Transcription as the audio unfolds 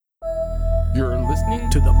listening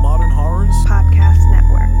to the Modern Horrors Podcast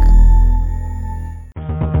Network.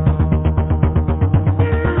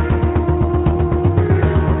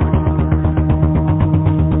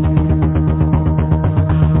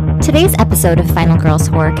 Today's episode of Final Girls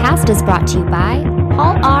Horrorcast is brought to you by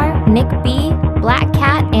Paul R., Nick B., Black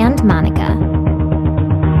Cat, and Monica.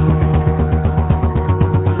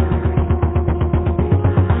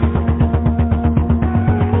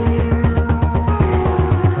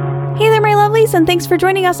 Hey there, my lovelies, and thanks for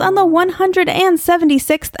joining us on the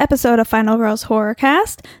 176th episode of Final Girls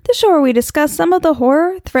Horrorcast, the show where we discuss some of the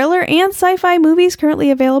horror, thriller, and sci-fi movies currently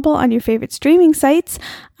available on your favorite streaming sites.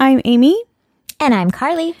 I'm Amy. And I'm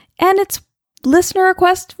Carly. And it's listener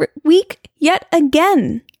request week yet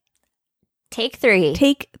again. Take three.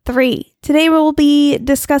 Today we'll be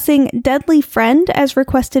discussing Deadly Friend as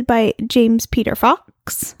requested by James Peter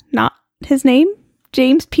Fox. Not his name,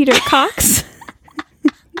 James Peter Cox.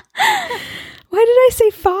 Why did I say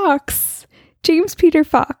Fox? James Peter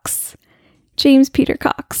Fox. James Peter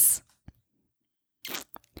Cox.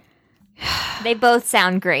 They both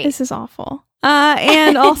sound great. This is awful.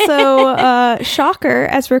 And also Shocker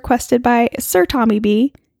as requested by Sir Tommy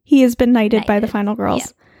B. He has been knighted by the Final Girls. Yep.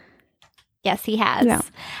 Yes, he has. Yeah.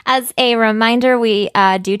 As a reminder, we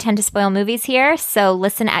do tend to spoil movies here, so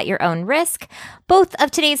listen at your own risk. Both of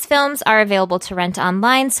today's films are available to rent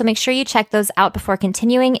online, so make sure you check those out before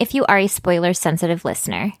continuing if you are a spoiler-sensitive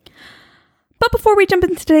listener. But before we jump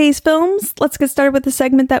into today's films, let's get started with the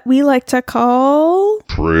segment that we like to call...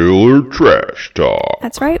 Trailer Trash Talk.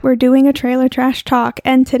 That's right, we're doing a trailer trash talk,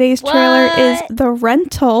 and today's trailer is The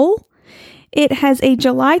Rental. It has a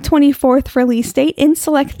July 24th release date in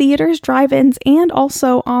select theaters, drive-ins, and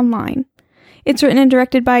also online. It's written and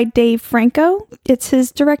directed by Dave Franco. It's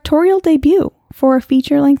his directorial debut for a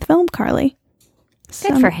feature-length film, Carly.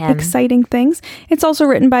 Good for him. Exciting things. It's also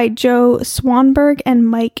written by Joe Swanberg and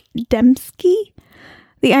Mike Dembski.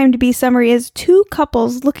 The IMDb summary is two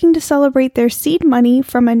couples looking to celebrate their seed money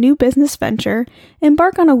from a new business venture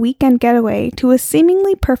embark on a weekend getaway to a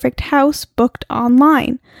seemingly perfect house booked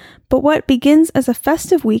online. But what begins as a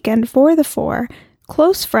festive weekend for the four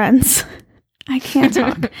close friends, I can't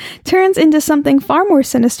talk, turns into something far more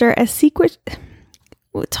sinister as secret...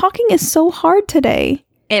 Talking is so hard today.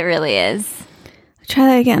 It really is. Try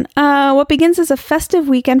that again. What begins as a festive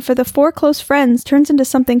weekend for the four close friends turns into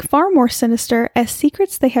something far more sinister as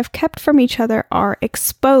secrets they have kept from each other are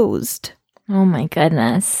exposed. Oh my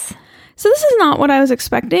goodness. So this is not what I was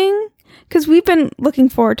expecting, because we've been looking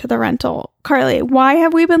forward to The Rental. Carly, why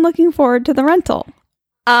have we been looking forward to The Rental?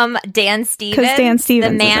 Dan Stevens. Because Dan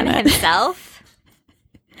Stevens, the man is in it. himself.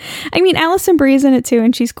 I mean, Allison Brie's in it too,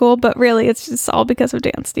 and she's cool, but really it's just all because of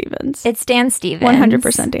Dan Stevens. It's Dan Stevens.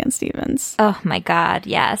 100% Dan Stevens. Oh my God,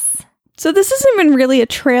 yes. So this isn't even really a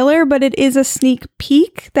trailer, but it is a sneak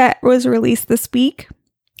peek that was released this week.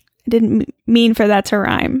 I didn't mean for that to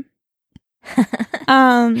rhyme.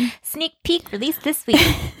 Sneak peek released this week.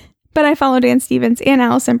 But I follow Dan Stevens and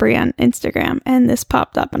Allison Brie on Instagram, and this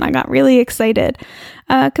popped up, and I got really excited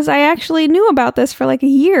because I actually knew about this for like a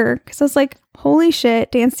year, because I was like, holy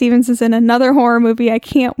shit, Dan Stevens is in another horror movie. I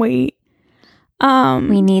can't wait.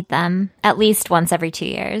 We need them at least once every 2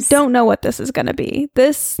 years. Don't know what this is going to be.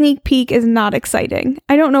 This sneak peek is not exciting.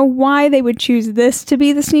 I don't know why they would choose this to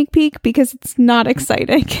be the sneak peek, because it's not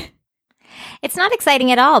exciting. It's not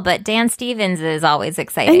exciting at all, but Dan Stevens is always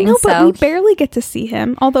exciting. I know, but so we barely get to see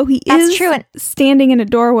him, although he That's is true. standing in a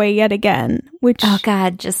doorway yet again, which... Oh,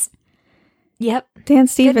 God, just... Yep. Dan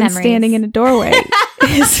Stevens memories. standing in a doorway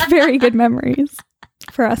is very good memories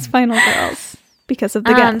for us Final Girls because of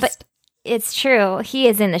the guest. But it's true. He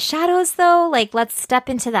is in the shadows, though. Like, let's step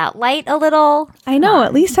into that light a little. I know.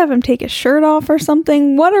 At least have him take his shirt off or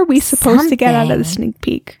something. What are we supposed to get out of the sneak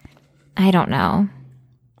peek? I don't know.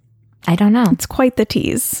 It's quite the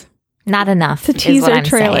tease. Not enough. It's a teaser is what I'm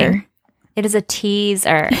trailer. saying. It is a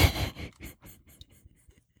teaser.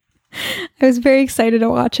 I was very excited to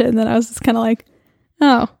watch it, and then I was just kind of like,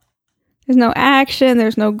 oh, there's no action,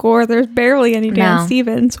 there's no gore, there's barely any Dan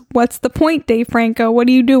Stevens. What's the point, Dave Franco? What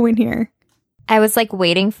are you doing here? I was like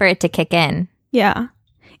waiting for it to kick in. Yeah.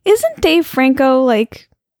 Isn't Dave Franco like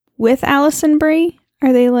with Allison Brie?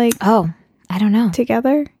 Are they like I don't know.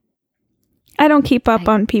 together? I don't keep up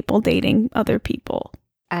on people dating other people.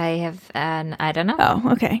 I don't know.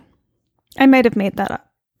 Oh, okay. I might have made that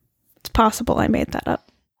up. It's possible I made that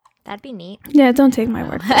up. That'd be neat. Yeah, don't take my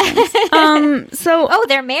word for it. Oh,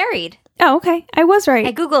 they're married. Oh, okay. I was right.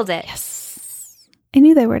 I Googled it. Yes. I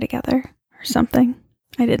knew they were together or something.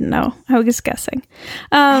 I didn't know. I was guessing.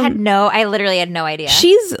 I literally had no idea.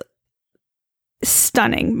 She's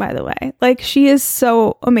stunning, by the way. Like, she is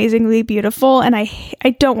so amazingly beautiful, and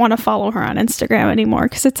I don't want to follow her on Instagram anymore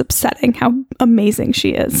because it's upsetting how amazing she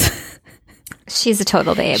is. She's a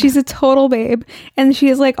total babe. She's a total babe. And she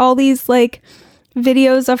has like all these like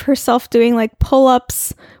videos of herself doing like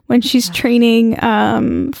pull-ups when she's training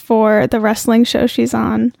for the wrestling show she's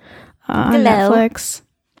on Netflix.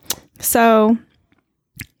 So,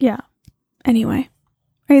 yeah. Anyway.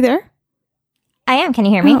 Are you there? I am. Can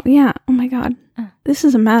you hear me? Oh, yeah. Oh, my God. This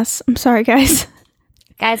is a mess. I'm sorry, guys.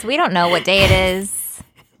 Guys, we don't know what day it is.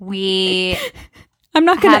 I'm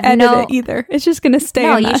not going to edit it either. It's just going to stay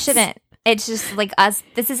a mess. No, you shouldn't. It's just like us.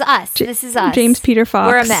 This is us. This is us. James Peter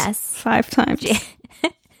Fox. We're a mess. 5 times.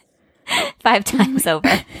 5 times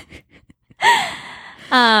over.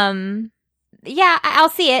 Yeah, I'll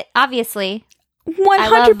see it, obviously.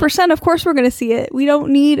 100%. Of course we're going to see it. We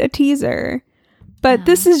don't need a teaser. But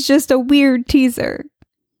this is just a weird teaser.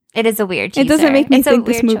 It is a weird teaser. It doesn't make me think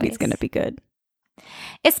this movie's going to be good.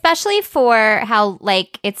 Especially for how,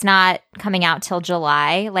 like, it's not coming out till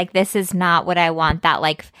July. Like, this is not what I want. That,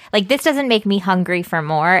 like, this doesn't make me hungry for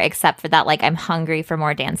more, except for that, like, I'm hungry for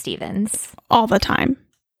more Dan Stevens. All the time.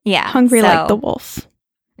 Yeah. Hungry like the wolf.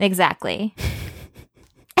 Exactly.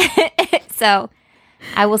 So,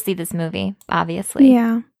 I will see this movie, obviously.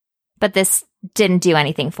 Yeah. But this didn't do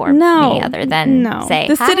anything for me other than say,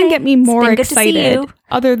 this hi, didn't get me more excited, you.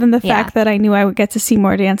 Other than the fact that I knew I would get to see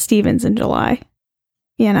more Dan Stevens in July.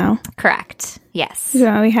 You know? Correct. Yes.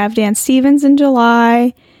 So we have Dan Stevens in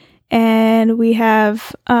July, and we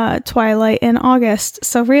have Twilight in August.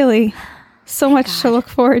 So really, so much to look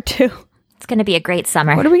forward to. It's going to be a great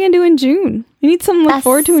summer. What are we going to do in June? We need something to look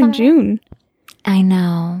forward to in June. I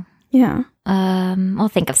know. Yeah. We'll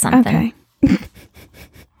think of something. Okay.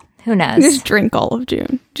 Who knows? Just drink all of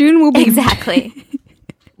June. June will be... Exactly.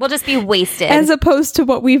 We'll just be wasted. As opposed to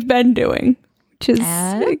what we've been doing, which is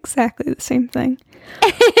exactly the same thing.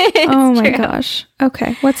 Oh my gosh.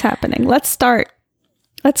 Okay, what's happening? Let's start.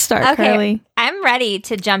 Okay. Carly. I'm ready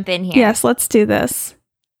to jump in here. Yes, let's do this.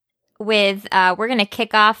 With, we're going to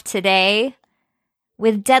kick off today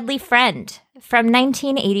with Deadly Friend from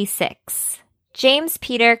 1986. James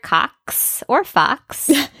Peter Cox, or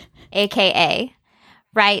Fox, a.k.a.,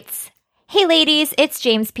 writes, "Hey ladies, it's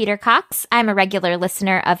James Peter Cox. I'm a regular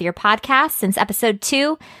listener of your podcast since episode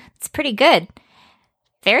 2. It's pretty good.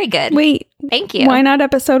 Very good. Wait. Thank you. Why not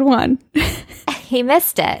episode 1? He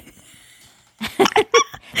missed it.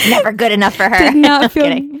 Never good enough for her. Did not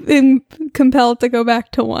feel compelled to go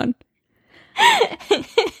back to 1. I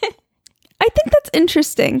think that's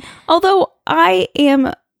interesting. Although I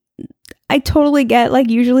totally get, like,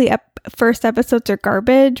 usually first episodes are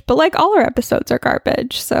garbage, but like all our episodes are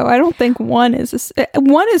garbage. So I don't think one is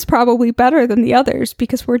probably better than the others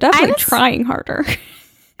because we're definitely trying harder.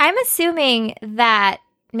 I'm assuming that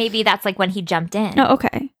maybe that's like when he jumped in. Oh,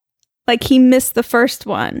 okay. Like he missed the first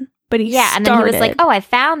one, but he and then he was like, "Oh, I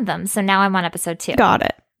found them, so now I'm on episode 2." Got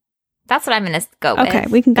it. That's what I'm going to go with. Okay,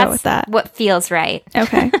 we can go with that. What feels right.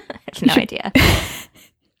 Okay. I have no idea.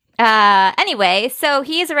 Anyway, so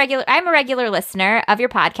I'm a regular listener of your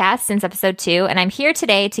podcast since episode 2, and I'm here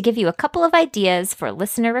today to give you a couple of ideas for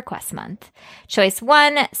Listener Request Month. Choice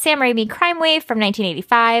 1, Sam Raimi Crime Wave from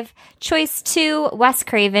 1985. Choice 2, Wes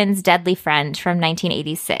Craven's Deadly Friend from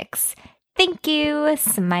 1986. Thank you,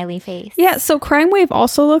 smiley face. Yeah, so Crime Wave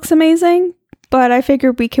also looks amazing, but I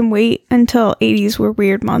figured we can wait until 80s Were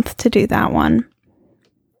Weird Month to do that one.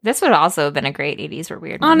 This would also have been a great 80s Were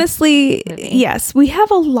Weird Month. Honestly, yes. We have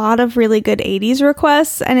a lot of really good 80s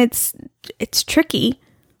requests, and it's tricky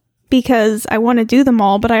because I want to do them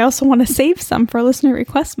all, but I also want to save some for Listener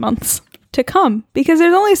Request Months to come because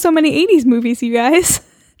there's only so many 80s movies, you guys.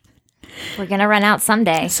 We're going to run out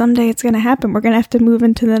someday. Someday it's going to happen. We're going to have to move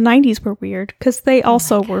into the 90s Were Weird because they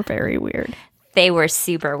also were very weird. They were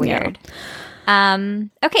super weird. Yeah.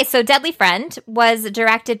 Okay, so Deadly Friend was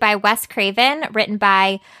directed by Wes Craven, written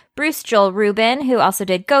by Bruce Joel Rubin, who also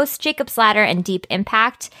did Ghost, Jacob's Ladder, and Deep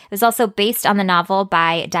Impact. It was also based on the novel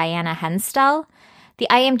by Diana Henstall. The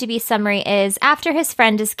IMDb summary is, after his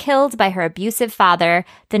friend is killed by her abusive father,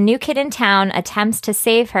 the new kid in town attempts to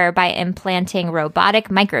save her by implanting robotic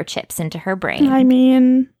microchips into her brain. I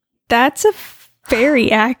mean, that's a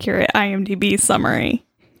very accurate IMDb summary.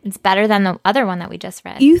 It's better than the other one that we just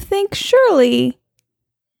read. You think surely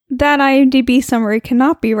that IMDb summary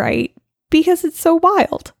cannot be right because it's so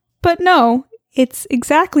wild. But no, it's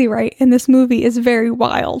exactly right, and this movie is very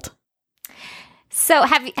wild. So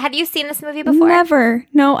have you seen this movie before? Never.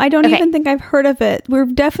 No, I don't even think I've heard of it. We're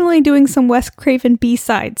definitely doing some Wes Craven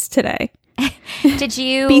B-sides today. Did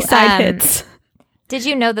you B-side hits. Did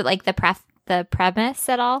you know that, like, the premise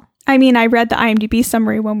at all? I mean, I read the IMDb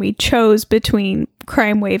summary when we chose between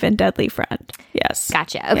Crime Wave and Deadly Friend. Yes.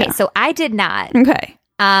 Gotcha. Okay, Yeah. so I did not. Okay.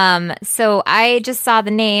 So I just saw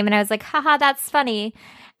the name and I was like, haha, that's funny.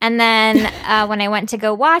 And then when I went to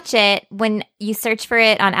go watch it, when you search for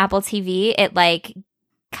it on Apple TV, it like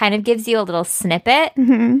kind of gives you a little snippet.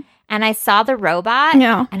 Mm-hmm. And I saw the robot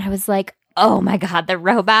Yeah. and I was like, oh my God, the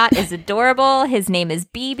robot is adorable. His name is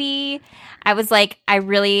BB. I was like, I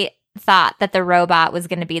really thought that the robot was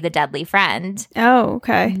going to be the Deadly Friend. Oh,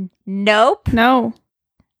 okay. Nope. No.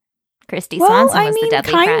 Christy Swanson was the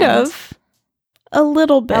Deadly kind Friend. of. A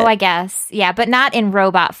little bit. Oh, I guess. Yeah, but not in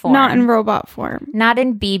robot form. Not in robot form. Not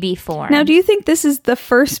in BB form. Now, do you think this is the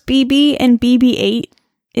first BB and BB-8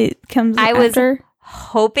 it comes I was after?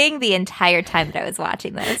 hoping the entire time that I was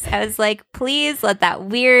watching this. I was like, please let that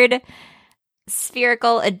weird,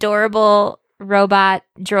 spherical, adorable robot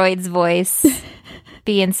droid's voice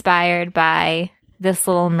be inspired by this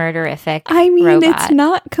little murderific I mean, robot. it's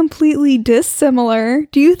not completely dissimilar.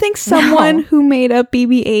 Do you think someone No. who made up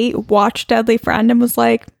BB-8 watched Deadly Friend and was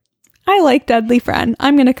like, I like Deadly Friend.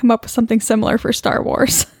 I'm going to come up with something similar for Star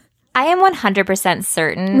Wars. I am 100%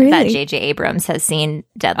 certain Really? that J.J. Abrams has seen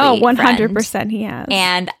Deadly Oh, Friend. 100% he has.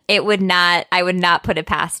 And I would not put it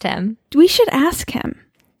past him. We should ask him.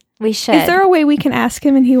 We should. Is there a way we can ask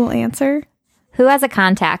him and he will answer? Who has a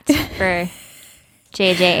contact for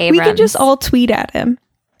J.J. Abrams? We can just all tweet at him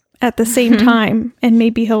at the same time and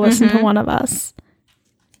maybe he'll listen to one of us.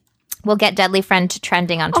 We'll get Deadly Friend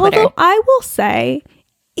trending on Twitter. Although I will say,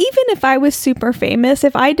 even if I was super famous,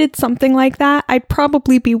 if I did something like that, I'd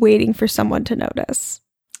probably be waiting for someone to notice.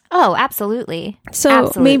 Oh, absolutely. So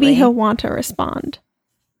Absolutely. maybe he'll want to respond.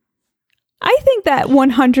 I think that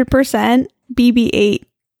 100% BB-8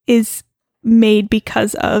 is made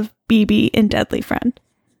because of BB and Deadly Friend.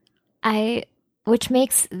 Which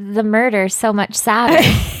makes the murder so much sadder.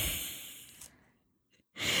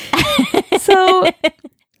 So,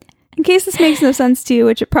 in case this makes no sense to you,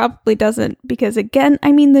 which it probably doesn't, because again,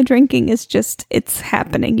 I mean, the drinking is just, it's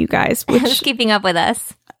happening, you guys. Who's Which, keeping up with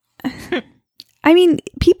us? I mean,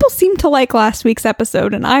 people seem to like last week's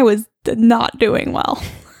episode, and I was not doing well.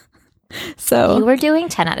 You were doing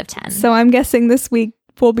 10 out of 10. So I'm guessing this week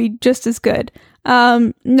will be just as good.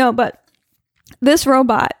 No, but this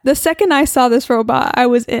robot, the second I saw this robot, I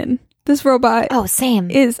was in. This robot Oh, same.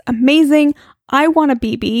 is amazing. I want a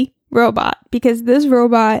BB robot because this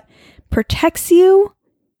robot protects you.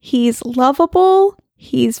 He's lovable.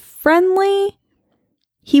 He's friendly.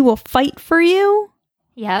 He will fight for you.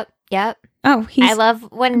 Yep. Oh, I love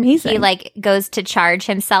when amazing. he like goes to charge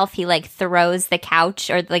himself. He like throws the couch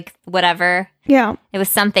or like whatever. yeah, It was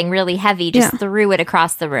something really heavy. Just Yeah. threw it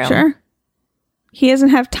across the room. sure. He doesn't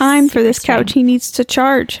have time for Super this strong. couch. He needs to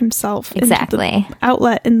charge himself into Exactly. the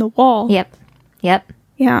outlet in the wall. Yep.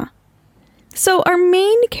 Yeah. So our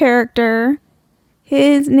main character,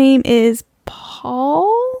 his name is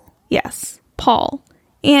Paul. Yes, Paul.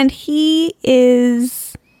 And he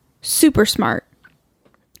is super smart.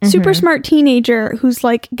 Super smart teenager who's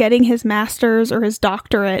like getting his master's or his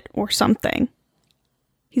doctorate or something.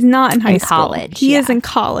 He's not in high school. college, He is yeah. in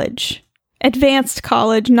college. Advanced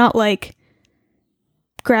college, not like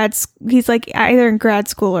he's like either in grad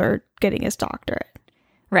school or getting his doctorate.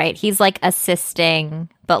 Right. He's like assisting,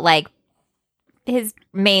 but like his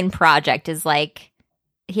main project is like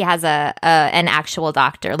he has an actual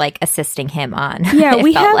doctor like assisting him on. Yeah, it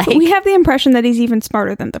we felt have like. we have the impression that he's even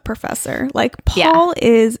smarter than the professor. Like Paul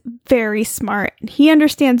is very smart. He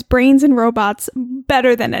understands brains and robots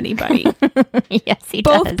better than anybody. Yes, he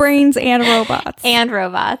Both does. brains and robots. And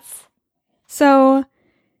robots. So,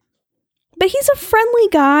 but he's a friendly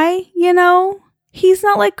guy, you know? He's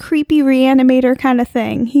not like creepy reanimator kind of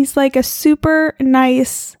thing. He's like a super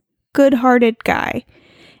nice, good-hearted guy.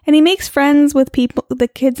 And he makes friends with people, the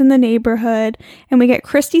kids in the neighborhood. And we get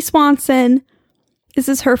Christy Swanson. This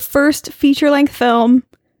is her first feature-length film.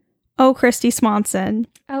 Oh, Christy Swanson.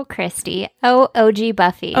 Oh, Christy. Oh, OG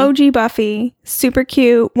Buffy. OG Buffy. Super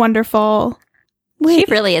cute. Wonderful. She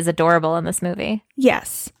really is adorable in this movie.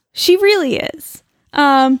 Yes, she really is.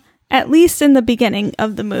 At least in the beginning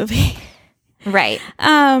of the movie. Right.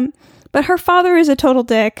 But her father is a total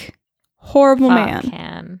dick. Horrible Fuck man.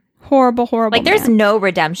 him. Horrible Like, there's man. no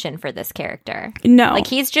redemption for this character. No. Like,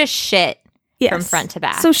 he's just shit from front to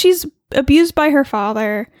back. So she's abused by her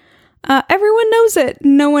father. Everyone knows it.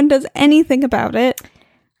 No one does anything about it.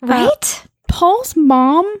 right? Paul's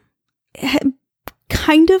mom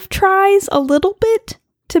kind of tries a little bit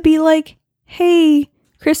to be like, hey,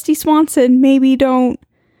 Christy Swanson, maybe do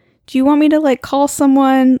you want me to like call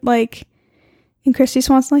someone like And Christy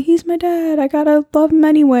Swanson's like, he's my dad. I gotta love him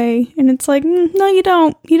anyway. And it's like, no, you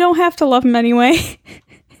don't. You don't have to love him anyway.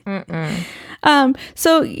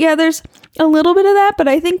 So yeah, there's a little bit of that, but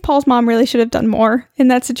I think Paul's mom really should have done more in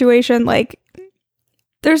that situation. Like,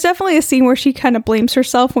 there's definitely a scene where she kind of blames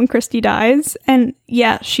herself when Christy dies. And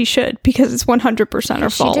yeah, she should, because it's 100% her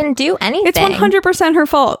fault. She didn't do anything. It's 100% her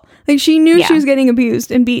fault. Like, she knew she was getting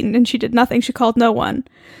abused and beaten, and she did nothing. She called no one.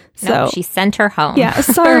 So no, she sent her home. Yeah,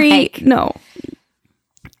 sorry. No.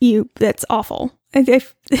 That's awful. I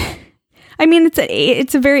mean,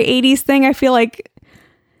 it's a very 80s thing. I feel like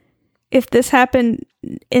if this happened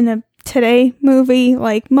in a today movie,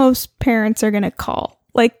 like, most parents are going to call.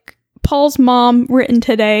 Like, Paul's mom, written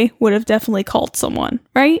today, would have definitely called someone,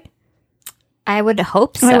 right? I would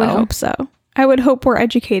hope so. I would hope so. I would hope we're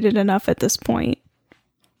educated enough at this point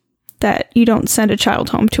that you don't send a child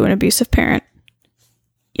home to an abusive parent.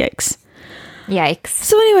 Yikes.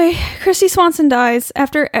 So anyway, Christy Swanson dies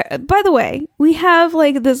after, by the way, we have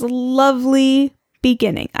like this lovely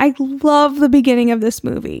beginning. I love the beginning of this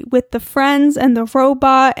movie with the friends and the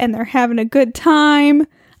robot, and they're having a good time.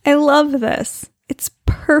 I love this. It's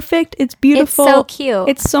perfect. It's beautiful. It's so cute.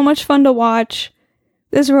 It's so much fun to watch.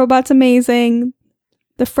 This robot's amazing.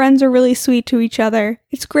 The friends are really sweet to each other.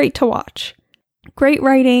 It's great to watch. Great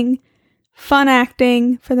writing, fun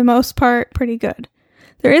acting for the most part, pretty good.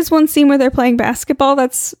 There is one scene where they're playing basketball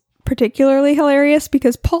that's particularly hilarious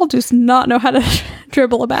because Paul does not know how to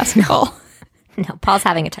dribble a basketball. No, Paul's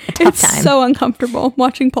having a tough time. It's so uncomfortable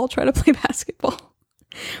watching Paul try to play basketball.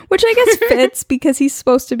 Which I guess fits because he's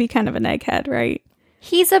supposed to be kind of an egghead, right?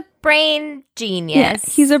 He's a brain genius.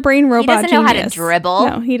 Yeah, he's a brain robot genius. He doesn't know how to dribble.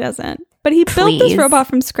 No, he doesn't. But he built this robot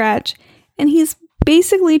from scratch, and he's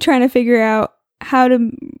basically trying to figure out how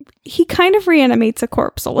to... He kind of reanimates a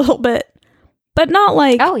corpse a little bit. But not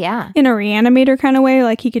like in a reanimator kind of way,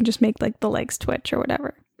 like he can just make like the legs twitch or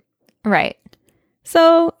whatever. Right.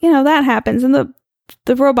 So, that happens, and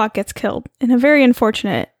the robot gets killed in a very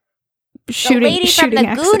unfortunate shooting accident. The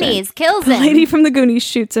lady from the Goonies kills him. The lady from the Goonies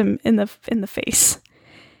shoots him in the face.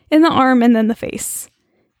 In the arm and then the face.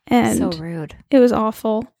 And so rude. It was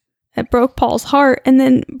awful. It broke Paul's heart, and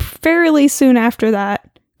then fairly soon after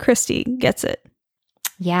that, Christy gets it.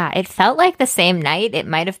 Yeah, it felt like the same night. It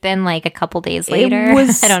might have been like a couple days later.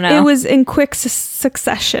 I don't know. It was in quick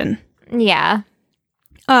succession. Yeah.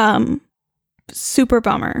 Super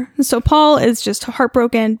bummer. So Paul is just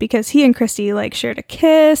heartbroken because he and Christy like shared a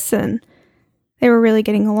kiss and they were really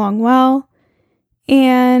getting along well.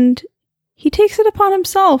 And he takes it upon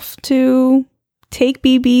himself to take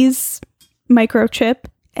BB's microchip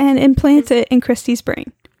and implant it in Christy's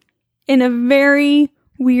brain in a very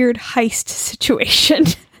weird heist situation.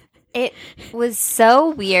 It was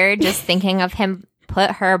so weird just thinking of him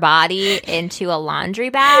put her body into a laundry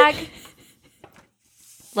bag.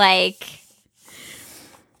 Like,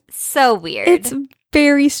 so weird. It's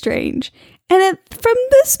very strange. And from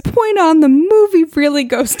this point on, the movie really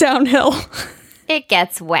goes downhill. It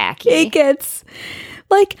gets wacky. It gets,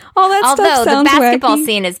 like, all that stuff sounds wacky. Although the basketball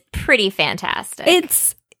scene is pretty fantastic.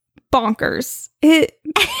 It's bonkers.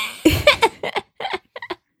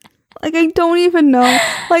 Like, I don't even know.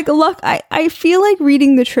 Like, look, I feel like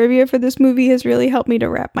reading the trivia for this movie has really helped me to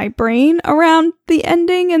wrap my brain around the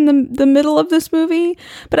ending and the middle of this movie.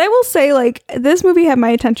 But I will say, like, this movie had my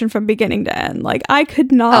attention from beginning to end. Like, I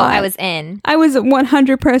could not. Oh, I was in. I was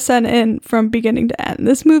 100% in from beginning to end.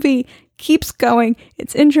 This movie keeps going.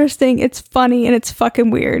 It's interesting, it's funny, and it's fucking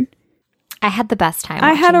weird. I had the best time.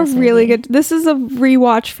 I had a really good. This is a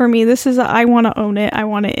rewatch for me. This is I want to own it. I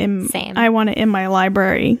want it in. Same. I want it in my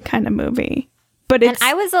library kind of movie. But it's and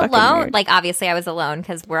I was alone. Like, obviously, I was alone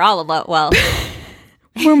because we're all alone. Well,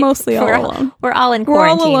 we're mostly all alone. We're all in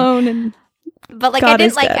quarantine. We're all alone, and but like God I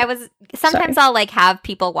didn't like. Dead. I was sometimes I'll like have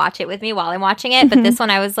people watch it with me while I'm watching it. But this one,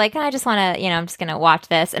 I was like, I just want to. I'm just gonna watch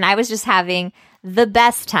this, and I was just having the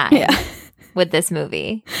best time. Yeah. With this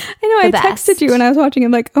movie. I know, I texted you when I was watching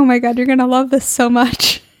it, like, oh my God, you're going to love this so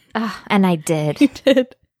much. Oh, and I did. You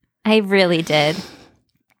did. I really did.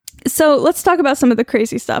 So let's talk about some of the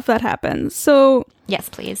crazy stuff that happens. So, yes,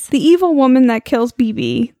 please. The evil woman that kills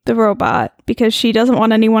BB, the robot, because she doesn't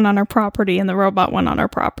want anyone on her property and the robot went on her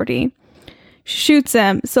property, shoots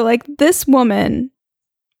him. So, like, this woman,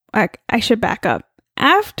 I should back up.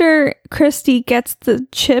 After Christy gets the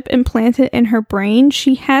chip implanted in her brain,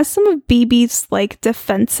 she has some of BB's like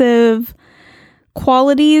defensive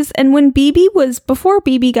qualities. And when before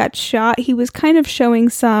BB got shot, he was kind of showing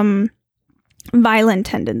some violent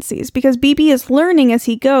tendencies because BB is learning as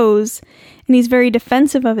he goes and he's very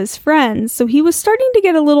defensive of his friends. So he was starting to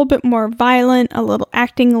get a little bit more violent,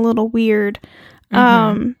 acting a little weird.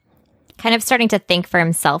 kind of starting to think for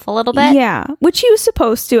himself a little bit. Yeah, which he was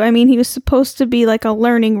supposed to. I mean, he was supposed to be like a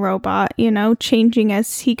learning robot, you know, changing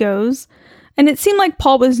as he goes. And it seemed like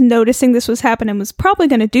Paul was noticing this was happening, was probably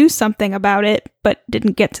going to do something about it, but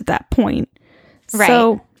didn't get to that point. Right.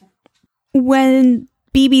 So when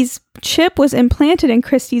BB's chip was implanted in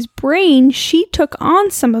Christy's brain, she took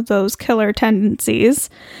on some of those killer tendencies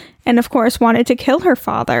and, of course, wanted to kill her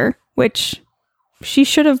father, which she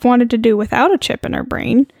should have wanted to do without a chip in her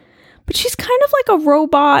brain. But she's kind of like a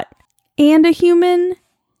robot and a human,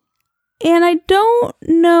 and I don't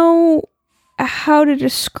know how to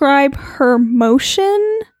describe her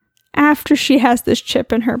motion after she has this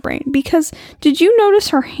chip in her brain. Because did you notice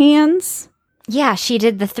her hands? Yeah, she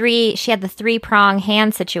had the 3-prong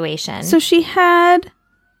hand situation. So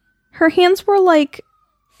her hands were like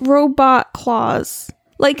robot claws.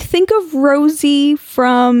 Like, think of Rosie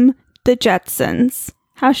from the Jetsons.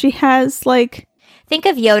 How she has like... Think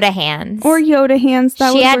of Yoda hands. Or Yoda hands.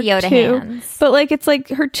 That she had work Yoda too. hands. But like, it's like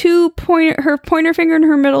her pointer finger and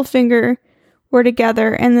her middle finger were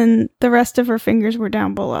together, and then the rest of her fingers were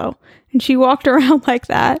down below. And she walked around like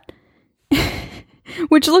that,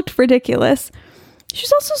 which looked ridiculous.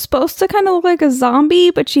 She's also supposed to kind of look like a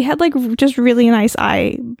zombie, but she had like just really nice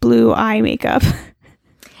blue eye makeup.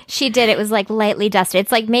 She did. It was like lightly dusted.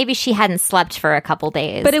 It's like maybe she hadn't slept for a couple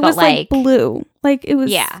days. But it was like blue. Like it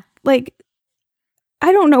was like,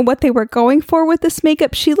 I don't know what they were going for with this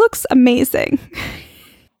makeup. She looks amazing.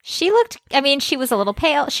 She was a little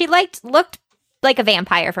pale. She looked like a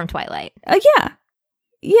vampire from Twilight. Yeah.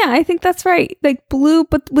 Yeah, I think that's right. Like blue,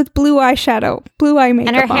 but with blue eyeshadow, blue eye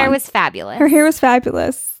makeup. And her hair was fabulous. Her hair was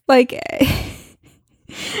fabulous. Like, I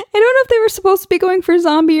don't know if they were supposed to be going for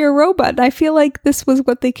zombie or robot. I feel like this was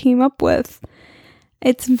what they came up with.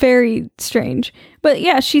 It's very strange. But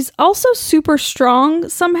yeah, she's also super strong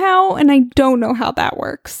somehow, and I don't know how that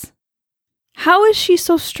works. How is she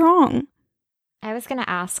so strong? I was going to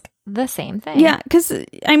ask the same thing. Yeah, because,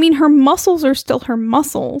 I mean, her muscles are still her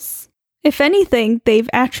muscles. If anything, they've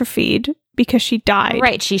atrophied because she died.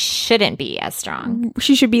 Right, she shouldn't be as strong.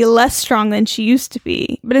 She should be less strong than she used to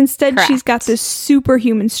be. But instead, Correct. She's got this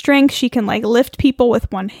superhuman strength. She can, like, lift people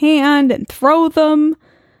with one hand and throw them.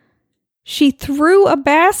 She threw a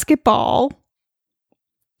basketball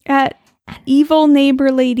at evil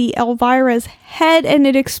neighbor lady Elvira's head, and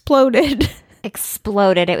it exploded.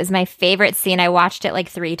 Exploded. It was my favorite scene. I watched it like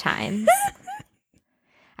 3 times.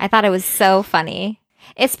 I thought it was so funny.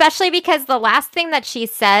 Especially because the last thing that she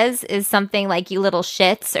says is something like, you little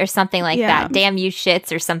shits, or something like that. Damn you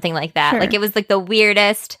shits, or something like that. Sure. Like, it was like the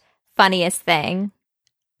weirdest, funniest thing.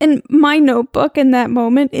 And my notebook in that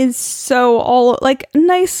moment is so all like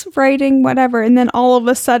nice writing, whatever. And then all of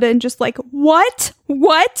a sudden, just like, what?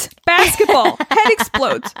 Basketball. Head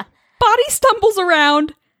explodes. Body stumbles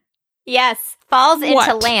around. Yes. Falls into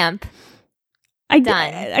What? lamp. Done.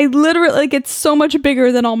 I literally, like, it's so much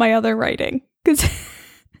bigger than all my other writing. Because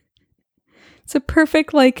it's a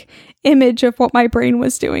perfect, like, image of what my brain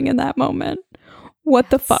was doing in that moment. What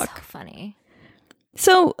the fuck? So funny.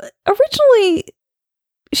 So, originally,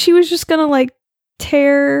 she was just gonna, like,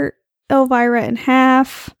 tear Elvira in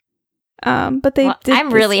half. But they did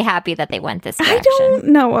I'm really happy that they went this direction. I don't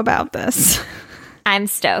know about this. I'm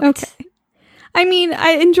stoked. Okay. I mean,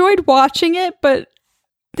 I enjoyed watching it, but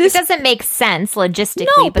This doesn't make sense logistically,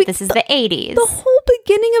 No, but this is the 80s. the whole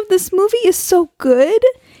beginning of this movie is so good.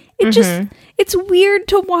 It's weird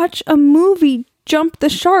to watch a movie jump the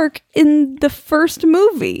shark in the first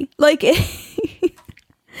movie. Like,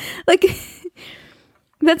 like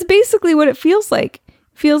that's basically what it feels like.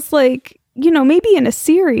 Feels like, you know, maybe in a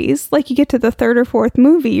series, like you get to the 3rd or 4th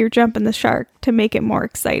movie, you're jumping the shark to make it more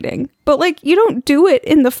exciting. But like, you don't do it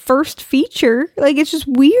in the first feature. Like, it's just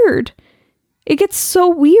weird. It gets so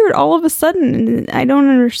weird all of a sudden, and I don't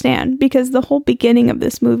understand, because the whole beginning of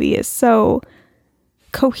this movie is so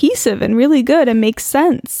cohesive and really good and makes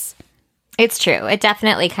sense. It's true. It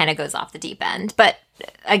definitely kind of goes off the deep end. But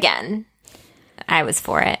again, I was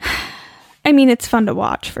for it. I mean, it's fun to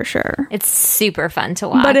watch for sure. It's super fun to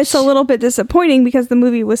watch. But it's a little bit disappointing because the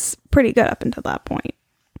movie was pretty good up until that point.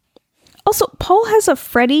 Also, Paul has a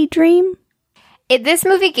Freddy dream. This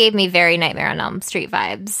movie gave me very Nightmare on Elm Street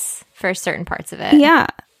vibes for certain parts of it. Yeah.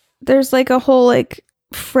 There's like a whole like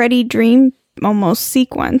Freddy dream almost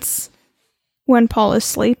sequence when Paul is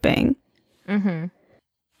sleeping. Mm-hmm.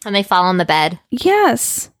 And they fall on the bed.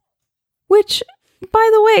 Yes. Which, by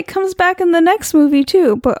the way, it comes back in the next movie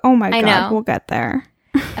too. But oh my I God, know. we'll get there.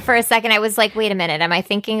 For a second, I was like, wait a minute. Am I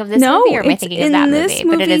thinking of this movie or am I thinking of that movie?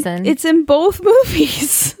 But it isn't. It's in both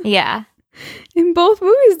movies. Yeah. In both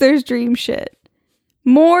movies, there's dream shit.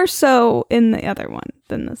 More so in the other one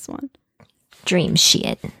than this one. Dream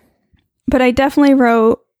shit. But I definitely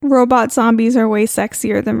wrote robot zombies are way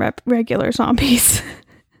sexier than regular zombies.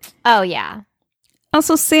 Oh, yeah.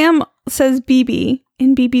 Also, Sam says BB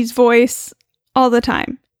in BB's voice all the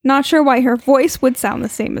time. Not sure why her voice would sound the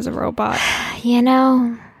same as a robot. You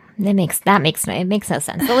know, it makes no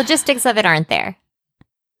sense. The logistics of it aren't there.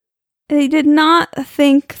 They did not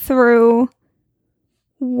think through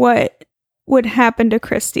what would happen to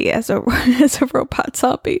Christy as a robot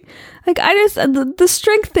zombie. Like, the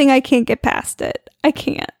strength thing, I can't get past it. I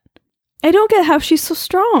can't. I don't get how she's so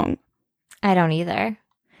strong. I don't either.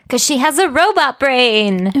 Because she has a robot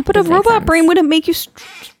brain. But a robot brain wouldn't make you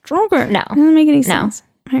stronger. No. It doesn't make any sense.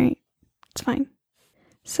 All right. It's fine.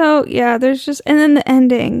 So, yeah, there's just... And then the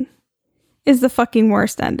ending is the fucking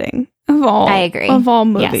worst ending of all. I agree. Of all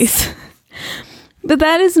movies. Yes. But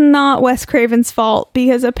that is not Wes Craven's fault,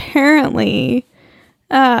 because apparently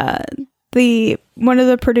one of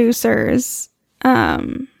the producers... let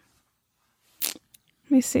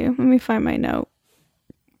me see. Let me find my note.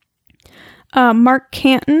 Mark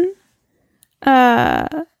Canton,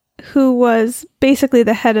 who was basically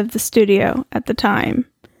the head of the studio at the time,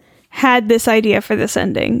 had this idea for this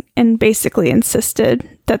ending and basically insisted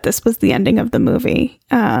that this was the ending of the movie.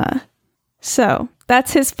 So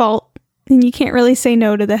that's his fault, and you can't really say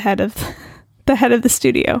no to the head of the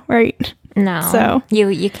studio, right? No, so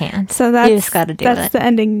you can't. So you just got to do that's the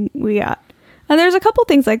ending we got. And there's a couple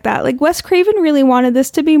things like that. Like, Wes Craven really wanted this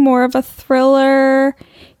to be more of a thriller.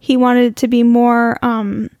 He wanted it to be more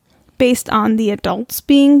based on the adults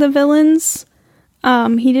being the villains.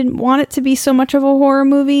 He didn't want it to be so much of a horror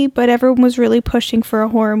movie, but everyone was really pushing for a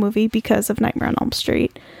horror movie because of Nightmare on Elm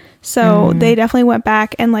Street. So they definitely went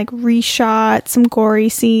back and like reshot some gory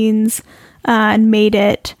scenes and made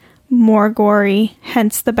it more gory.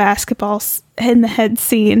 Hence the basketball in the head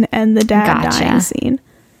scene and the dad dying scene.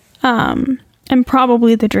 And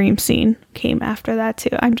probably the dream scene came after that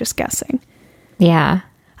too. I'm just guessing. Yeah.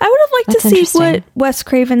 I would have liked to see what Wes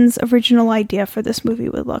Craven's original idea for this movie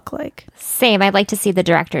would look like. Same. I'd like to see the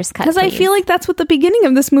director's cut. Because I feel like that's what the beginning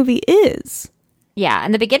of this movie is. Yeah.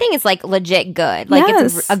 And the beginning is like legit good. Like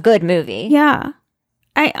it's a good movie. Yeah.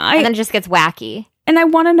 And then it just gets wacky. And I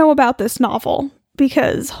want to know about this novel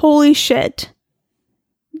because holy shit.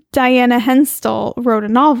 Diana Henstall wrote a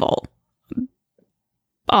novel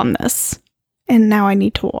on this. And now I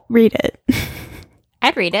need to read it.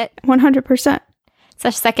 I'd read it. 100%. It's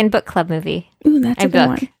our second book club movie. Ooh, that's a good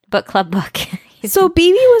one. Book club book. So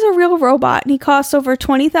BB was a real robot, and he cost over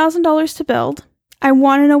 $20,000 to build. I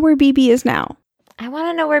want to know where BB is now. I want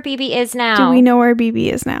to know where BB is now. Do we know where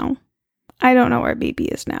BB is now? I don't know where BB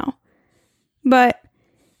is now. But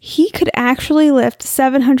he could actually lift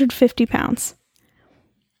 750 pounds.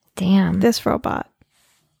 Damn. This robot.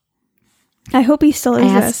 I hope he still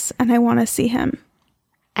exists, and I want to see him.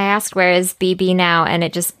 I asked where is BB now, and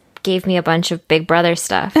it just gave me a bunch of Big Brother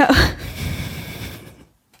stuff. Oh.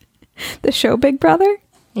 The show Big Brother?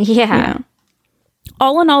 Yeah.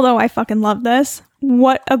 All in all, though, I fucking love this.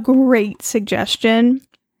 What a great suggestion.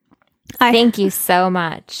 Thank you so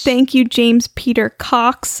much. Thank you, James Peter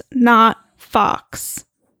Cox, not Fox.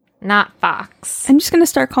 Not Fox. I'm just going to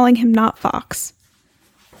start calling him Not Fox.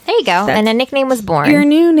 There you go. And a nickname was born. Your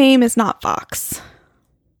new name is Not Fox.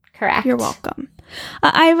 Correct. You're welcome.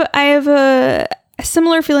 I have a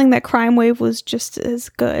similar feeling that Crime Wave was just as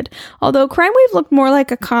good. Although Crime Wave looked more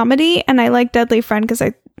like a comedy, and I like Deadly Friend because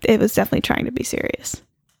it was definitely trying to be serious.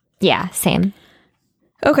 Yeah, same.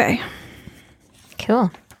 Okay.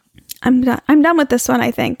 Cool. I'm done with this one, I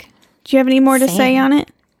think. Do you have any more to say on it?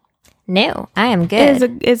 No, I am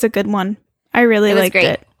good. It's a good one. I really liked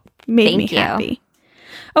it. Made me happy.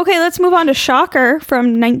 Okay, let's move on to Shocker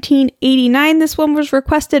from 1989. This one was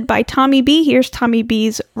requested by Tommy B. Here's Tommy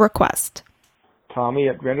B's request. Tommy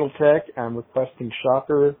at Rental Tech. I'm requesting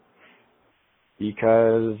Shocker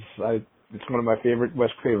because it's one of my favorite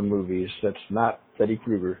Wes Craven movies. That's not Freddy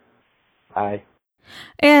Krueger. Hi.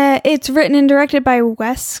 It's written and directed by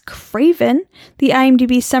Wes Craven. The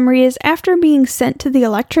IMDb summary is, after being sent to the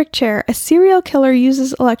electric chair, a serial killer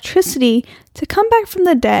uses electricity to come back from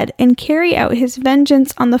the dead and carry out his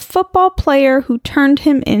vengeance on the football player who turned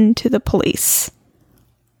him in to the police.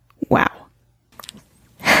 Wow.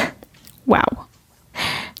 Wow.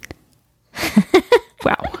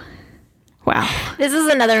 Wow. Wow. This is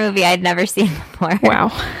another movie I'd never seen before.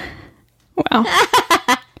 Wow. Wow.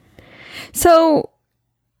 So,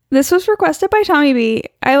 this was requested by Tommy B.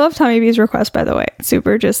 I love Tommy B's request, by the way.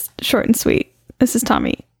 Super just short and sweet. This is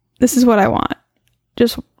Tommy. This is what I want.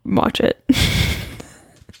 Just watch it.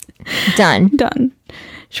 Done.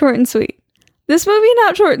 Short and sweet. This movie,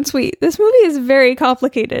 not short and sweet. This movie is very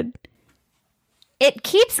complicated. It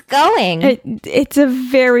keeps going. It's a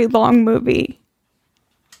very long movie.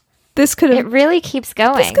 It really keeps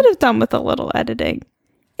going. This could have done with a little editing.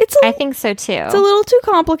 I think so too. It's a little too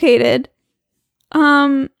complicated.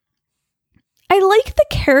 I like the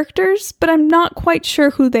characters, but I'm not quite sure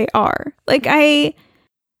who they are. Like I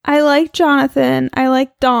like Jonathan. I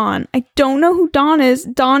like Don. I don't know who Don is.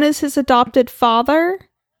 Don is his adopted father.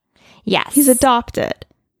 Yes. He's adopted.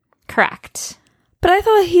 Correct. But I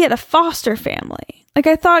thought he had a foster family. Like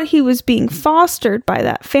I thought he was being fostered by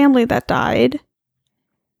that family that died.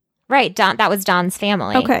 Right, that was Don's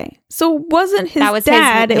family. Okay. So it wasn't his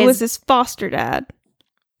dad, it was his foster dad.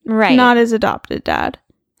 Right. Not his adopted dad.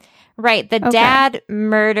 Right. The dad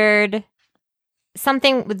murdered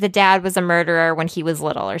something. The dad was a murderer when he was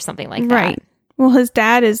little or something like that. Right. Well, his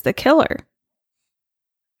dad is the killer.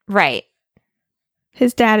 Right.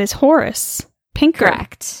 His dad is Horace Pinker.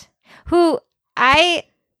 Correct.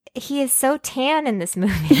 He is so tan in this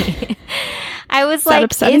movie. I was like,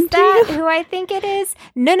 is that who I think it is?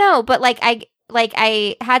 No, but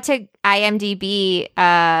I had to IMDb,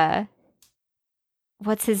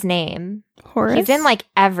 what's his name? Horace? He's in like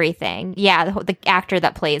everything. Yeah, the actor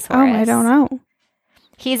that plays Horace. Oh, I don't know.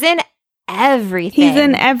 He's in everything. He's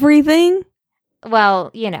in everything? Well,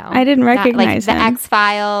 you know. I didn't recognize him. The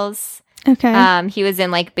X-Files. Okay. He was in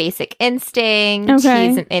like Basic Instinct. Okay.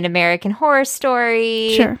 He's in American Horror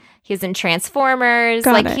Story. Sure. He's in Transformers.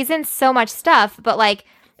 Got it. He's in so much stuff, but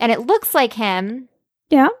and it looks like him.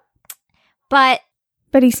 Yeah. But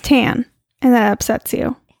he's tan, and that upsets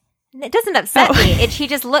you. It doesn't upset me.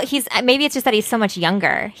 Maybe it's just that he's so much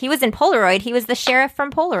younger. He was in Polaroid. He was the sheriff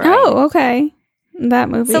from Polaroid. Oh, okay. That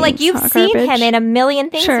movie. So you've seen him in a million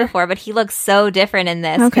things before, but he looks so different in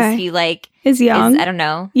this because he is young. I don't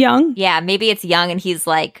know. Young? Yeah, maybe it's young and he's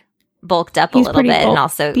bulked up a little bit and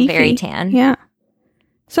also beefy. Very tan. Yeah.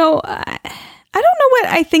 So I don't know what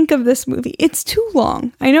I think of this movie. It's too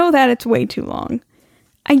long. I know that it's way too long.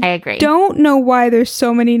 I agree. Don't know why there's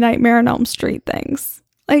so many Nightmare on Elm Street things.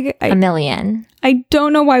 A million. I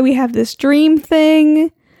don't know why we have this dream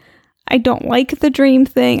thing. I don't like the dream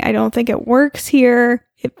thing. I don't think it works here.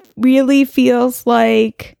 It really feels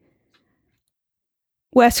like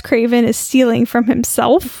Wes Craven is stealing from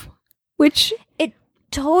himself, which it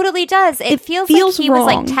totally does. It feels like he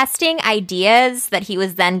was testing ideas that he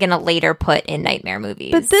was then going to later put in Nightmare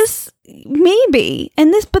movies. But this maybe,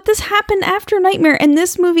 but this happened after Nightmare, and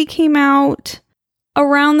this movie came out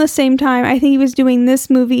around the same time. I think he was doing this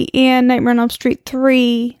movie and Nightmare on Elm Street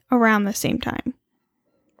 3 around the same time.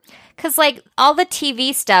 Because, all the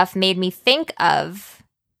TV stuff made me think of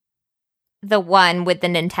the one with the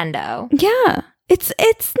Nintendo. Yeah.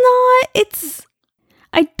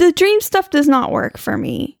 The dream stuff does not work for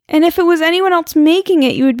me. And if it was anyone else making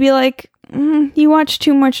it, you would be like, you watch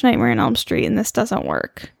too much Nightmare on Elm Street and this doesn't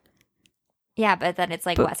work. Yeah, but then it's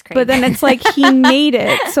Wes Craven. But then it's he made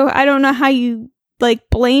it. So I don't know how you,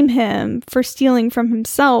 blame him for stealing from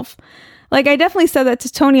himself. I definitely said that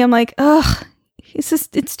to Tony. I'm like, ugh.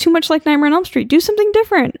 It's too much like Nightmare on Elm Street. Do something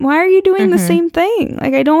different. Why are you doing the same thing?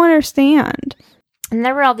 I don't understand. And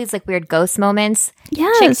there were all these weird ghost moments.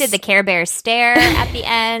 Yes. Chick did the Care Bear stare at the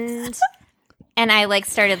end. And I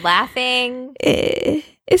started laughing. This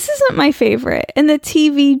isn't my favorite. And the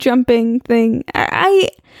TV jumping thing, I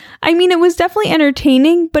mean, it was definitely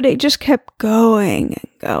entertaining, but it just kept going and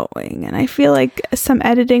going. And I feel like some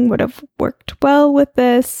editing would have worked well with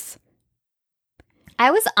this.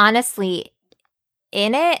 I was honestly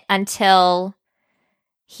in it until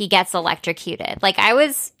he gets electrocuted. I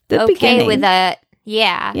was okay with a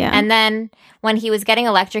yeah. And then when he was getting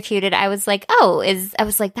electrocuted, I was like,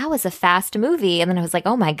 that was a fast movie. And then I was like,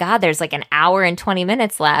 oh my God, there's an hour and 20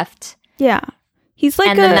 minutes left. Yeah. He's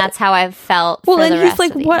then that's how I felt. Well, and he's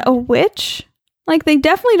what, a witch? They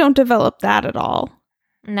definitely don't develop that at all.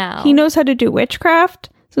 No. He knows how to do witchcraft.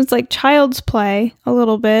 So it's child's play a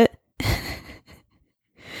little bit.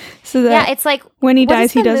 So that it's when he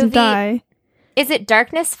dies, he doesn't die. Is it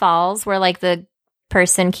Darkness Falls where the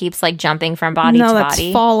person keeps jumping from body to body? No,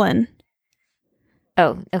 that's Fallen.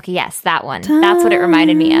 Oh, okay, yes, that one. That's what it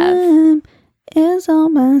reminded me of. Is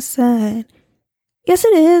on my side. Yes,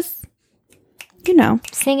 it is.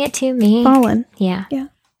 Sing it to me. Fallen. Yeah. Yeah.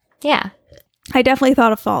 Yeah. I definitely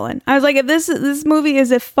thought of Fallen. I was like, if this movie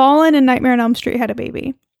is if Fallen and Nightmare on Elm Street had a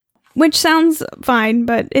baby. Which sounds fine,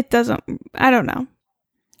 but it doesn't. I don't know.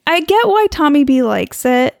 I get why Tommy B likes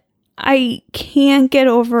it. I can't get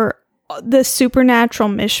over the supernatural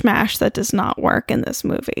mishmash that does not work in this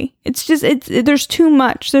movie. It's just, there's too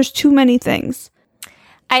much. There's too many things.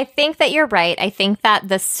 I think that you're right. I think that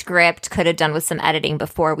the script could have done with some editing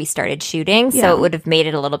before we started shooting, Yeah. so it would have made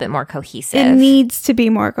it a little bit more cohesive. It needs to be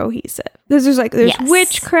more cohesive. There's Yes.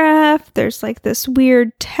 witchcraft. There's like this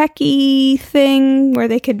weird techie thing where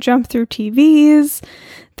they can jump through TVs.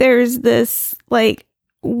 There's this like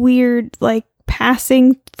weird like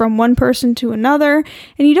passing from one person to another,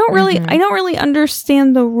 and you don't really. I don't really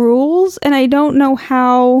understand the rules, and I don't know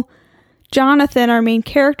how Jonathan, our main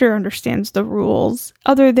character, understands the rules,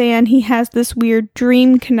 other than he has this weird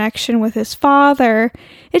dream connection with his father.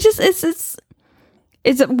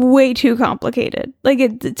 It's way too complicated.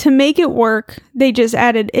 Like, to make it work, they just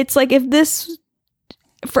added, it's like if this,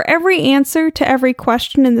 for every answer to every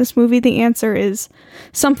question in this movie, the answer is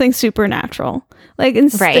something supernatural. Like,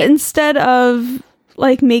 instead of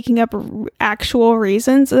like making up actual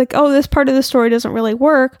reasons, like, oh, this part of the story doesn't really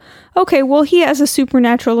work. Okay, well, he has a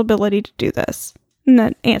supernatural ability to do this. And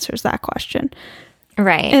that answers that question.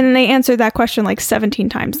 Right. And they answered that question like 17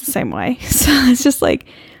 times the same way. So it's just like,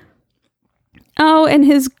 oh, and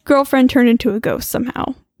his girlfriend turned into a ghost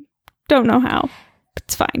somehow. Don't know how.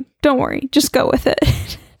 It's fine. Don't worry. Just go with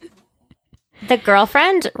it. The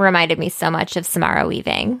girlfriend reminded me so much of Samara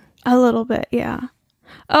Weaving. A little bit, yeah.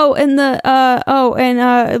 Oh, and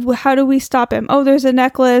how do we stop him? Oh, there's a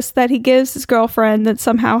necklace that he gives his girlfriend that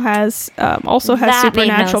somehow has also has That made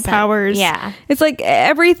no supernatural sense. powers. Yeah. It's like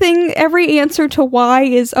every answer to why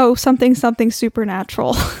is, oh, something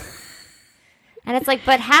supernatural. And it's like,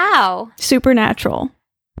 but how? Supernatural.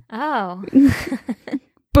 Oh.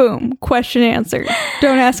 Boom. Question answered.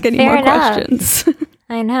 Don't ask any Fair more enough. questions.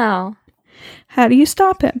 I know. How do you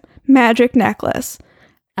stop him? Magic necklace.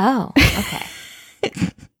 Oh, okay.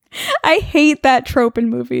 I hate that trope in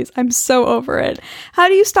movies. I'm so over it. How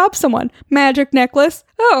do you stop someone? Magic necklace.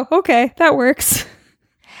 Oh, okay. That works.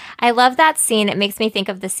 I love that scene. It makes me think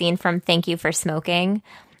of the scene from Thank You for Smoking,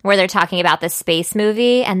 where they're talking about the space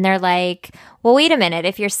movie, and they're like, well, wait a minute.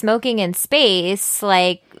 If you're smoking in space,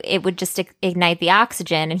 like, it would just ignite the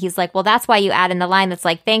oxygen. And he's like, well, that's why you add in the line that's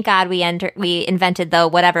like, thank God we invented the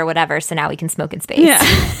whatever, so now we can smoke in space.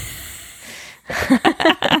 Yeah.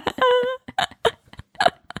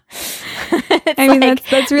 I mean, like,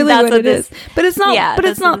 that's really that's what what it this- is. But it's not. Yeah, but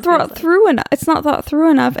it's that's what not this thought feels through enough. It's not thought through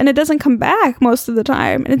enough, and it doesn't come back most of the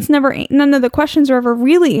time. And it's never. None of the questions are ever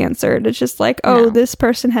really answered. It's just like, oh, No. this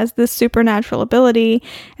person has this supernatural ability,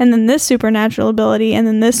 and then this supernatural ability, and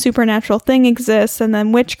then this supernatural thing exists, and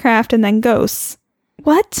then witchcraft, and then ghosts.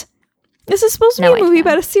 What? This is supposed to be No a movie idea.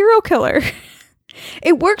 about a serial killer.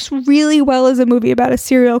 It works really well as a movie about a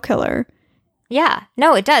serial killer. Yeah.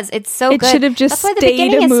 No, it does. It's so It good. should have just That's why the stayed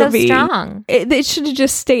beginning a is movie. so strong. It should have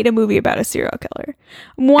just stayed a movie about a serial killer.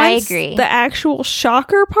 Once agree. the actual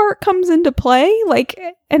shocker part comes into play, like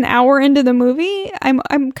an hour into the movie,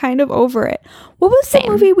 I'm kind of over it. What was the Same.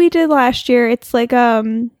 movie we did last year? It's like a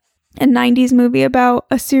 90s movie about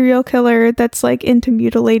a serial killer that's like into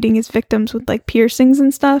mutilating his victims with like piercings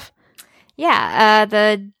and stuff. Yeah.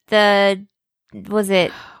 The was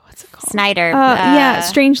it What's it called? Snyder? Yeah,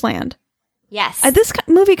 Strangeland. Yes. This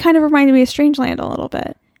movie kind of reminded me of Strangeland a little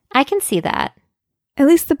bit. I can see that. At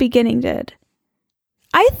least the beginning did.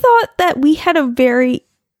 I thought that we had a very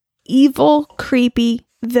evil, creepy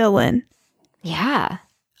villain. Yeah.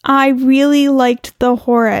 I really liked the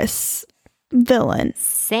Horace villain.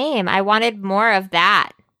 Same. I wanted more of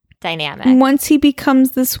that dynamic. Once he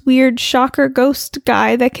becomes this weird shocker ghost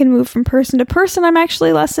guy that can move from person to person, I'm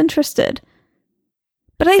actually less interested.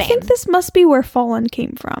 But I think Same. this must be where Fallen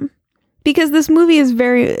came from. Because this movie is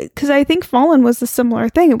because I think Fallen was a similar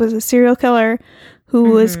thing. It was a serial killer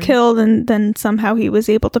who was killed, and then somehow he was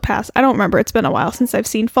able to pass. I don't remember. It's been a while since I've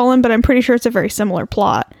seen Fallen, but I'm pretty sure it's a very similar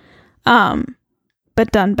plot.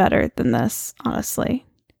 But done better than this, honestly.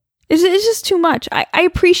 It's just too much. I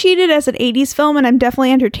appreciate it as an 80s film, and I'm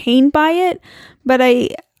definitely entertained by it, but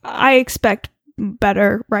I expect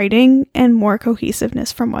better writing and more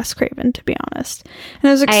cohesiveness from Wes Craven, to be honest.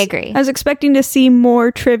 And I agree. I was expecting to see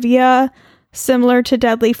more trivia similar to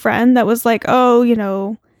Deadly Friend that was like,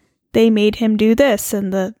 oh, they made him do this,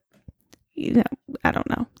 and I don't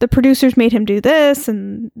know. The producers made him do this,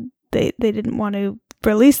 and they didn't want to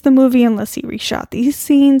release the movie unless he reshot these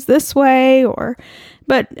scenes this way,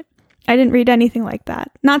 but I didn't read anything like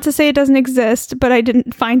that. Not to say it doesn't exist, but I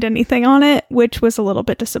didn't find anything on it, which was a little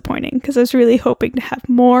bit disappointing because I was really hoping to have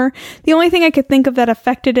more. The only thing I could think of that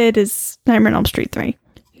affected it is Nightmare on Elm Street 3.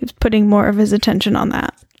 He was putting more of his attention on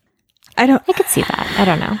that. I could see that. I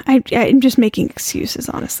don't know. I'm just making excuses,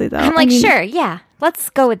 honestly, though. I'm like, sure, yeah, let's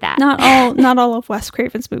go with that. Not all of Wes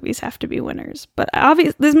Craven's movies have to be winners, but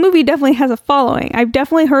obviously this movie definitely has a following. I've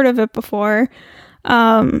definitely heard of it before.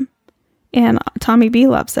 and Tommy B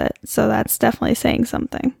loves it. So that's definitely saying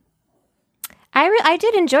something. I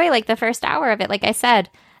did enjoy like the first hour of it, like I said.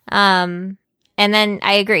 And then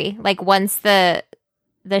I agree. Like once the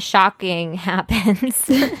shocking happens,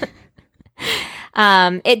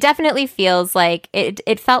 it definitely feels like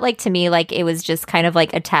it felt like to me like it was just kind of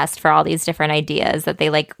like a test for all these different ideas that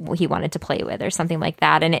he wanted to play with or something like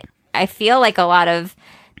that. And I feel like a lot of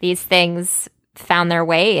these things found their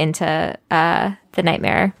way into the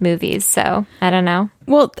Nightmare movies. So I don't know.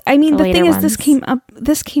 Well, I mean, the thing is, ones.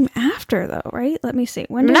 this came after though, right? Let me see.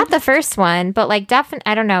 When Not the first one, but like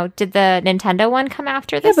I don't know. Did the Nintendo one come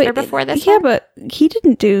after this or before this one? Yeah, but he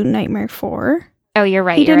didn't do Nightmare 4. Oh, you're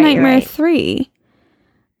right. He did Nightmare right. 3.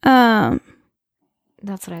 That's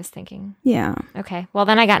what I was thinking. Yeah. Okay. Well,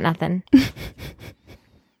 then I got nothing.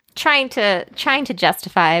 trying to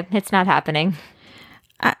justify it's not happening.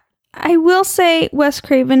 I will say Wes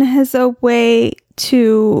Craven has a way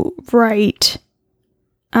to write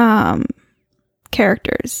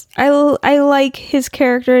characters. I like his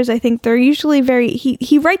characters. I think they're usually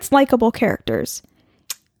he writes likable characters.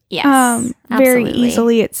 Yes. Very absolutely.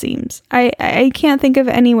 easily, it seems. I can't think of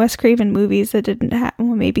any Wes Craven movies that didn't have,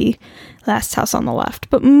 well, maybe Last House on the Left,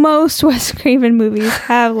 but most Wes Craven movies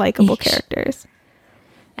have likable characters.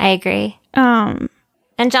 I agree.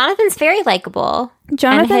 And Jonathan's very likable.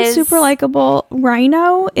 Jonathan's super likable.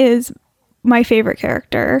 Rhino is my favorite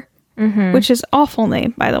character, which is awful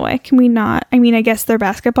name, by the way. Can we not? I mean, I guess they're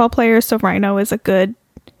basketball players, so Rhino is a good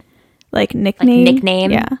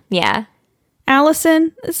nickname. Yeah.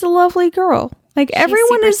 Allison is a lovely girl. Like She's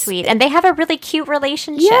everyone super is sweet, and they have a really cute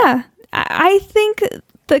relationship. Yeah, I think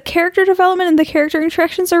the character development and the character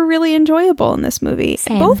interactions are really enjoyable in this movie.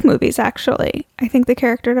 Same. Both movies, actually. I think the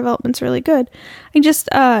character development's really good. I just,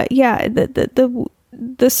 the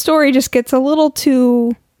story just gets a little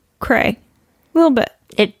too cray. A little bit.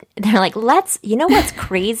 They're like, you know what's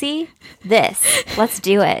crazy? Let's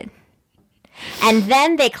do it. And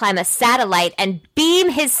then they climb a satellite and beam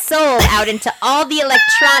his soul out into all the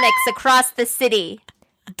electronics across the city.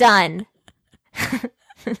 Done.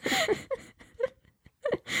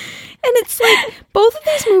 And it's like, both of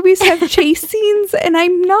these movies have chase scenes, and they're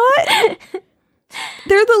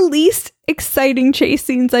the least exciting chase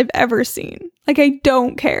scenes I've ever seen. Like, I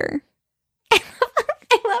don't care. I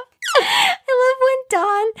love when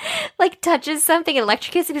Dawn like touches something and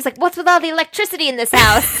electrocutes him. He's like, "What's with all the electricity in this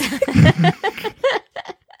house?"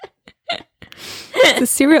 It's a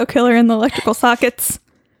serial killer in the electrical sockets.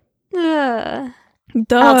 Duh.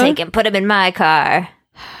 I'll take him, put him in my car.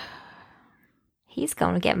 He's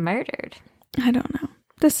going to get murdered. I don't know.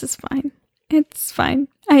 This is fine. It's fine.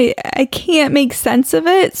 I can't make sense of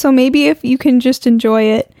it, so maybe if you can just enjoy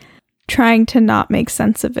it, trying to not make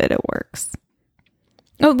sense of it works.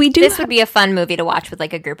 Oh, This would be a fun movie to watch with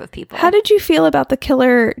like a group of people. How did you feel about the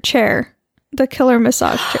killer chair? The killer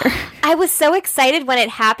massage chair? I was so excited when it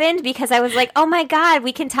happened because I was like, oh my God,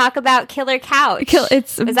 we can talk about Killer Couch.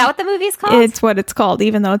 Is that what the movie's called? It's what it's called,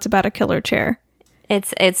 even though it's about a killer chair.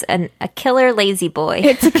 It's a killer lazy boy.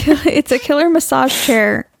 It's a killer massage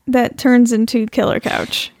chair that turns into Killer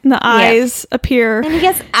Couch. And the eyes appear. And he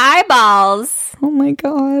gets eyeballs. Oh my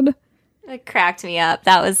God. It cracked me up.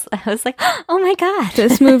 I was like, oh my God.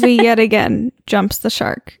 This movie yet again jumps the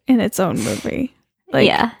shark in its own movie.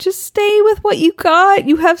 Like, just stay with what you got.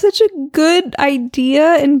 You have such a good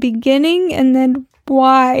idea in beginning, and then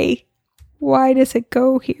why? Why does it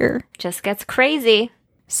go here? Just gets crazy.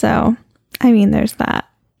 So, I mean, there's that.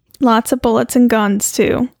 Lots of bullets and guns,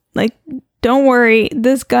 too. Like, don't worry.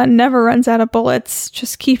 This gun never runs out of bullets.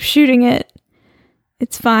 Just keep shooting it.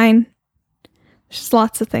 It's fine. There's just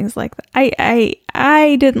lots of things like that.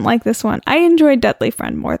 I didn't like this one. I enjoyed Deadly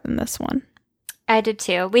Friend more than this one. I did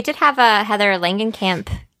too. We did have a Heather Langenkamp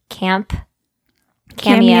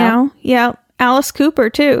cameo. Yeah. Alice Cooper,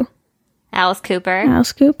 too. Alice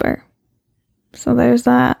Cooper. So there's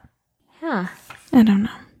that. Huh. I don't know.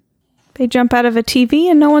 They jump out of a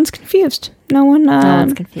TV and no one's confused. No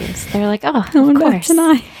one's confused. They're like, oh, no of one course. bats an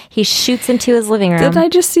eye. He shoots into his living room. Did I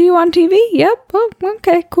just see you on TV? Yep. Oh,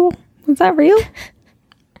 okay, cool. Was that real?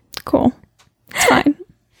 Cool. It's fine.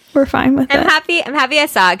 We're fine with it. I'm happy I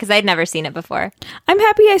saw it because I'd never seen it before. I'm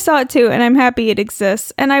happy I saw it too, and I'm happy it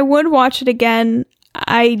exists. And I would watch it again.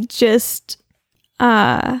 I just,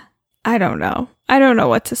 I don't know. I don't know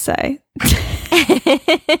what to say.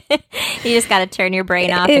 You just got to turn your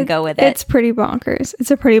brain off and go with it. It's pretty bonkers.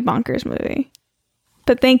 It's a pretty bonkers movie.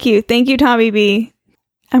 But thank you, Tommy B.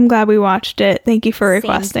 I'm glad we watched it. Thank you for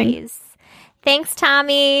requesting. Please. Thanks,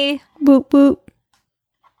 Tommy. Boop boop.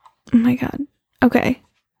 Oh my God. Okay.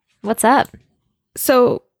 What's up?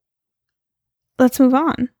 So let's move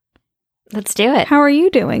on. Let's do it. How are you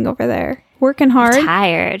doing over there? Working hard?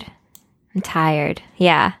 I'm tired.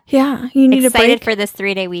 Yeah. Yeah, you need Excited a break. for this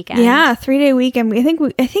 3-day weekend. Yeah, 3-day weekend. I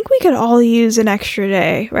think we could all use an extra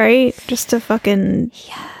day, right? Just to fucking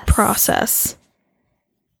process.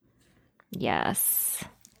 Yes.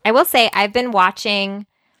 I will say I've been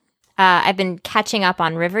catching up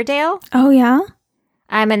on Riverdale. Oh yeah?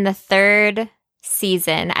 I'm in the 3rd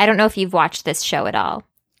season. I don't know if you've watched this show at all.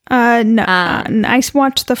 No. I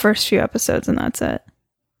watched the first few episodes and that's it.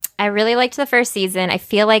 I really liked the 1st season. I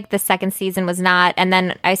feel like the 2nd season was not. And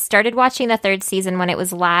then I started watching the 3rd season when it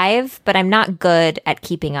was live, but I'm not good at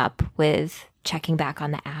keeping up with checking back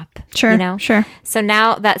on the app. Sure. You know? Sure. So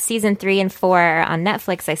now that season 3 and 4 are on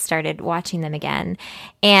Netflix, I started watching them again.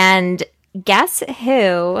 And guess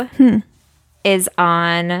who is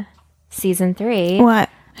on season 3? What?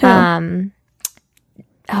 Who?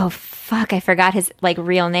 Oh fuck, I forgot his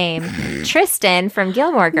real name. Tristan from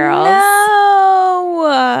Gilmore Girls.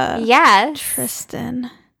 No. Yes. Tristan.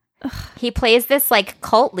 He plays this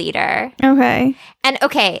cult leader. Okay. And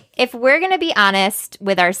okay, if we're going to be honest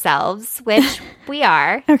with ourselves, which we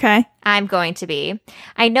are, Okay. I'm going to be.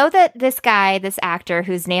 I know that this guy, this actor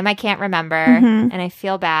whose name I can't remember, and I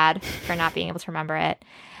feel bad for not being able to remember it,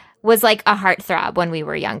 was like a heartthrob when we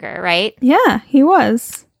were younger, right? Yeah, he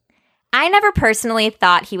was. I never personally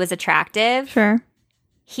thought he was attractive. Sure.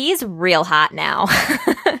 He's real hot now.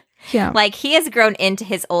 Yeah. He has grown into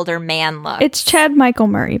his older man look. It's Chad Michael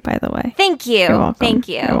Murray, by the way. Thank you. You're welcome. Thank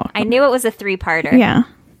you. You're welcome. I knew it was a 3-parter. Yeah.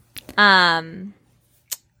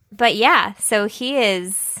 But yeah, so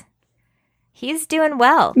he's doing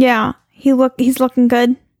well. Yeah. He's looking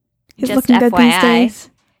good. He's Just looking good these FYI. days.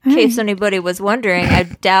 In case anybody was wondering, I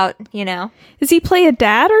doubt, Does he play a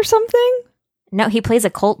dad or something? No, he plays a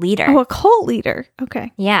cult leader. Oh, a cult leader.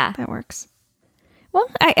 Okay. Yeah. That works. Well,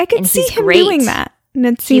 I could And see he's him great. doing that. And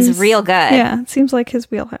it seems He's real good. Yeah, it seems like his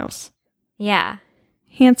wheelhouse. Yeah.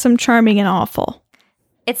 Handsome, charming, and awful.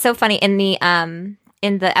 It's so funny in the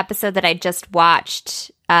episode that I just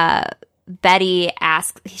watched, Betty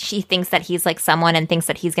asks, she thinks that he's someone and thinks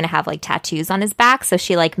that he's going to have tattoos on his back. So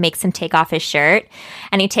she makes him take off his shirt,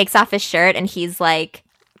 and he takes off his shirt and he's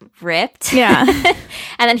ripped. Yeah.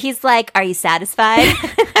 And then he's like, "Are you satisfied?"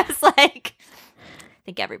 I was like, I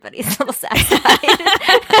think everybody's a little satisfied.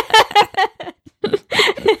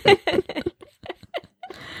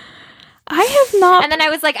 I have not. And then I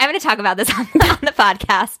was like, I'm going to talk about this on the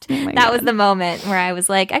podcast. Oh my That was God. the moment where I was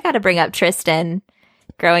like, I got to bring up Tristan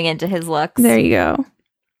growing into his looks. There you go.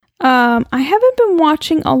 I haven't been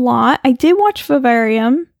watching a lot. I did watch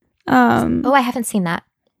Vivarium. Oh, I haven't seen that.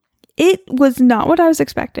 It was not what I was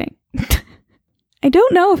expecting. I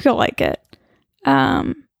don't know if you'll like it.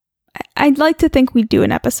 I'd like to think we'd do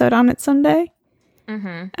an episode on it someday.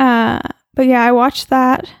 Mm-hmm. But yeah, I watched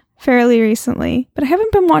that fairly recently, but I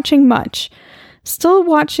haven't been watching much. Still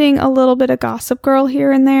watching a little bit of Gossip Girl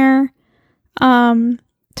here and there.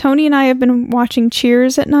 Tony and I have been watching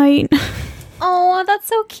Cheers at night. Oh, that's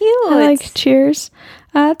so cute. I like Cheers.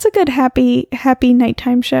 It's a good happy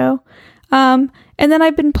nighttime show. And then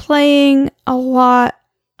I've been playing a lot.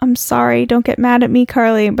 I'm sorry, don't get mad at me,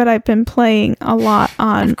 Carly, but I've been playing a lot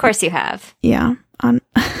on. Of course you have. Yeah, on.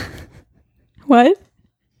 What?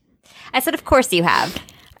 I said, of course you have.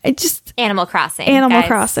 I just Animal Crossing. Animal guys.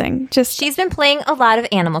 Crossing. Just She's been playing a lot of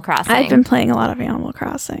Animal Crossing. I've been playing a lot of Animal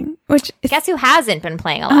Crossing, which is, Guess who hasn't been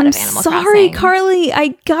playing a lot I'm of Animal sorry, Crossing? Carly. I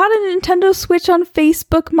got a Nintendo Switch on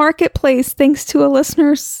Facebook Marketplace thanks to a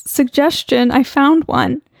listener's suggestion. I found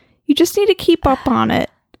one. You just need to keep up on it.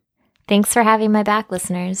 Thanks for having my back,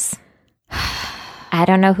 listeners. I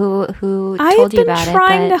don't know who I've told you been about it,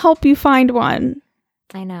 trying to but help you find one.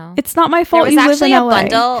 I know. It's not my There fault was you live actually in a LA.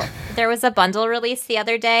 bundle. There was a bundle release the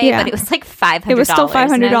other day, Yeah. but it was $500. It was still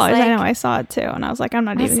 $500. And I was I know. like, I saw it too, and I was like, I'm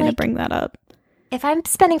not I was even going to like- bring that up. if I'm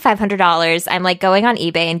spending $500, I'm going on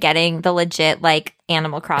eBay and getting the legit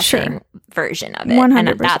Animal Crossing version of it, 100%.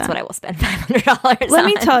 and that's what I will spend $500. Let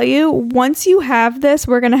me on. tell you, once you have this,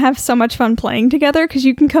 we're going to have so much fun playing together because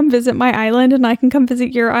you can come visit my island and I can come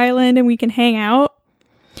visit your island and we can hang out.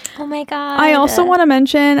 Oh my god! I also want to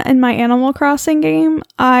mention in my Animal Crossing game,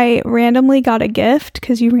 I randomly got a gift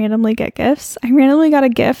because you randomly get gifts. I randomly got a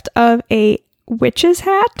gift of a witch's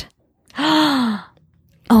hat.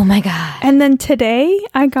 Oh my god! And then today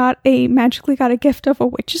I magically got a gift of a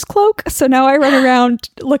witch's cloak. So now I run around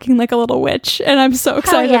looking like a little witch and I'm so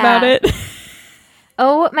excited yeah. about it.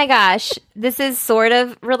 Oh my gosh! This is sort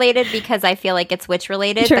of related because I feel like it's witch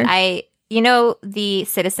related. Sure. But the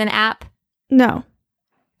Citizen app. No.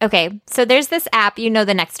 Okay, so there's this app, the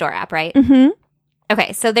Nextdoor app, right? Mm-hmm.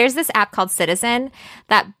 Okay, so there's this app called Citizen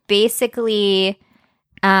that basically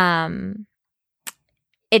it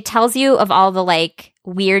tells you of all the like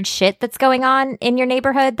weird shit that's going on in your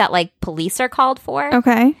neighborhood that like police are called for.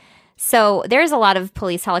 Okay. So there's a lot of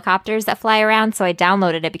police helicopters that fly around. So I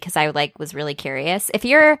downloaded it because I like was really curious. If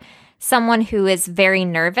you're someone who is very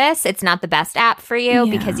nervous, it's not the best app for you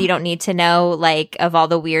because you don't need to know like of all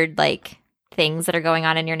the weird like things that are going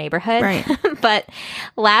on in your neighborhood. Right. But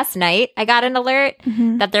last night I got an alert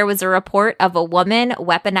that there was a report of a woman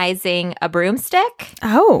weaponizing a broomstick.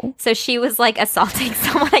 Oh. So she was like assaulting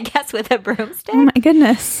someone, I guess, with a broomstick. Oh my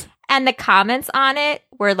goodness. And the comments on it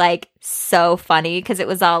were like so funny because it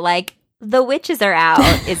was all like, the witches are out.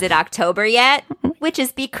 Is it October yet?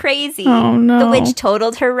 Witches be crazy. Oh, no. The witch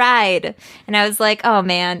totaled her ride. And I was like, oh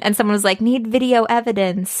man. And someone was like, need video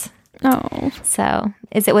evidence. Oh. So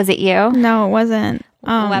was it you? No, it wasn't.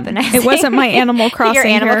 Weaponizing. It wasn't my Animal Crossing Your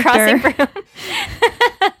Animal character. Crossing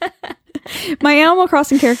broom. My Animal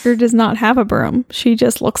Crossing character does not have a broom. She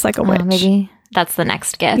just looks like a witch. Maybe that's the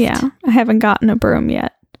next gift. Yeah. I haven't gotten a broom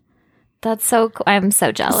yet. That's so cool. I'm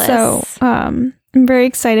so jealous. So, I'm very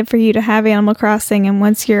excited for you to have Animal Crossing, and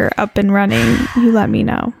once you're up and running, you let me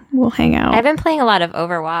know. We'll hang out. I've been playing a lot of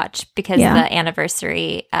Overwatch because the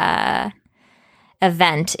anniversary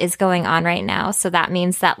event is going on right now. So that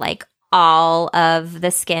means that like all of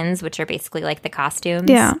the skins, which are basically like the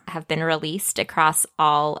costumes, have been released across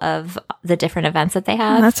all of the different events that they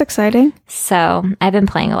have. Oh, that's exciting. So I've been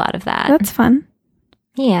playing a lot of that. That's fun.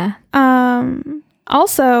 Yeah.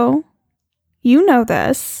 Also, you know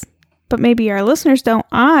this, but maybe our listeners don't.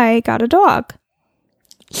 I got a dog.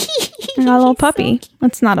 I got a little puppy.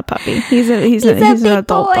 It's not a puppy. He's an adult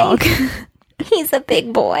boy. dog. He's a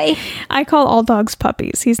big boy. I call all dogs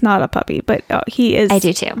puppies. He's not a puppy, but he is. I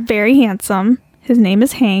do too. Very handsome. His name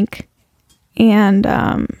is Hank, and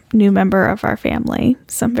new member of our family.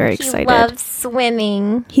 So I'm very excited. He loves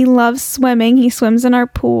swimming. He loves swimming. He swims in our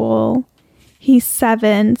pool. He's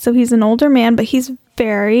 7, so he's an older man, but he's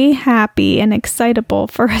very happy and excitable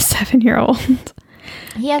for a 7-year-old.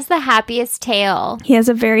 He has the happiest tail. He has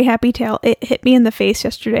a very happy tail. It hit me in the face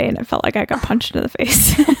yesterday, and it felt like I got punched in the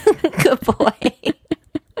face. Good boy.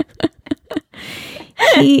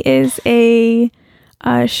 He is a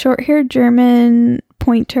short-haired German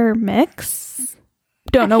pointer mix.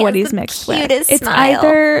 Don't know what he's mixed with. Cutest It's smile.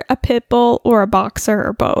 either a pit bull or a boxer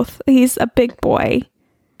or both. He's a big boy.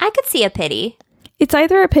 I could see a pity. It's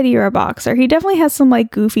either a pitty or a boxer. He definitely has some like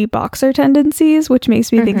goofy boxer tendencies, which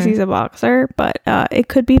makes me think he's a boxer, but it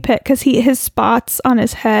could be pit because his spots on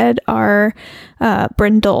his head are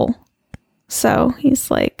brindle. So he's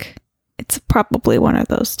like, it's probably one of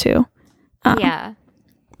those two. Yeah.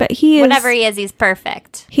 But he is, whatever he is, he's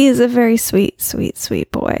perfect. he is a very sweet, sweet,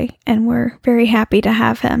 sweet boy, and we're very happy to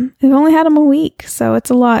have him. We've only had him a week, so it's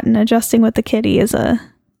a lot, and adjusting with the kitty is a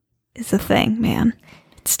thing, man.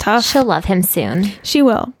 It's tough. She'll love him soon. She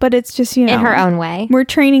will, but it's just, in her own way. We're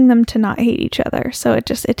training them to not hate each other, so it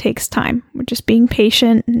takes time. We're just being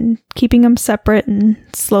patient and keeping them separate and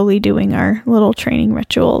slowly doing our little training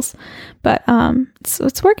rituals. But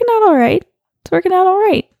it's working out all right. It's working out all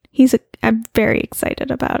right. I'm very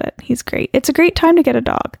excited about it. He's great. It's a great time to get a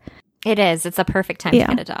dog. It is. It's a perfect time to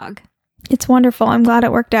get a dog. It's wonderful. I'm glad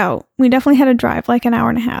it worked out. We definitely had to drive like an hour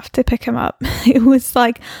and a half to pick him up. It was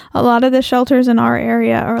like a lot of the shelters in our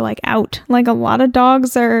area are like out. Like a lot of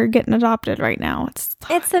dogs are getting adopted right now. It's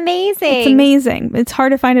amazing. It's amazing. It's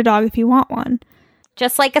hard to find a dog if you want one.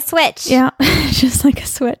 Just like a switch. Yeah, just like a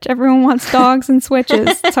switch. Everyone wants dogs and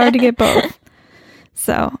switches. It's hard to get both.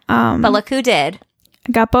 So, but look who did.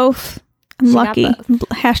 I got both. I'm She lucky. got both.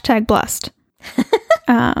 Hashtag blessed.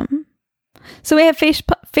 So we have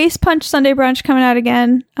Face Punch Sunday Brunch coming out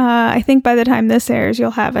again. I think by the time this airs,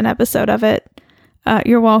 you'll have an episode of it.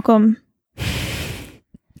 You're welcome.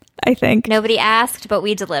 I think. Nobody asked, but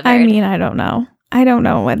we delivered. I mean, I don't know. I don't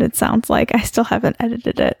know what it sounds like. I still haven't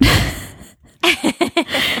edited it.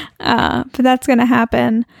 But that's going to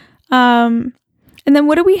happen. And then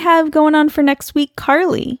what do we have going on for next week,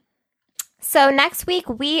 Carly? So next week,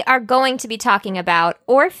 we are going to be talking about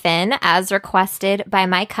Orphan as requested by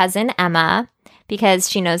my cousin Emma, because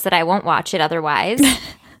she knows that I won't watch it otherwise.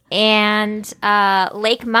 And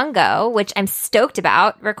Lake Mungo, which I'm stoked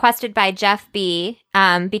about, requested by Jeff B,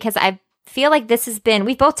 because I feel like this has been,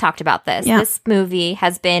 we've both talked about this. Yeah. This movie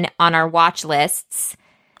has been on our watch lists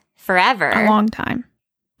forever. A long time.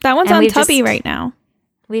 That one's on Tubi right now.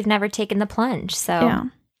 We've never taken the plunge, so. Yeah.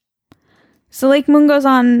 So Lake Mungo's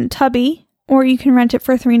on Tubi, or you can rent it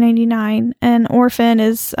for $3.99. And Orphan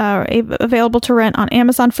is available to rent on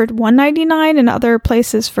Amazon for $1.99 and other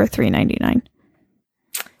places for $3.99.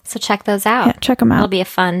 So check those out. Yeah, check them out. It'll be a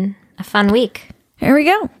fun week. Here we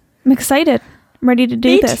go. I'm excited. I'm ready to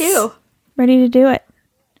do this. Me too. Ready to do it.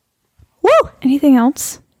 Woo! Anything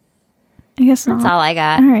else? I guess not. That's all I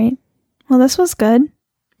got. All right. Well, this was good.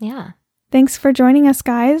 Yeah. Thanks for joining us,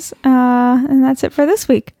 guys. And that's it for this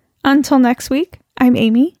week. Until next week, I'm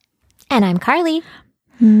Amy. And I'm Carly.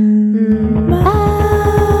 Bye.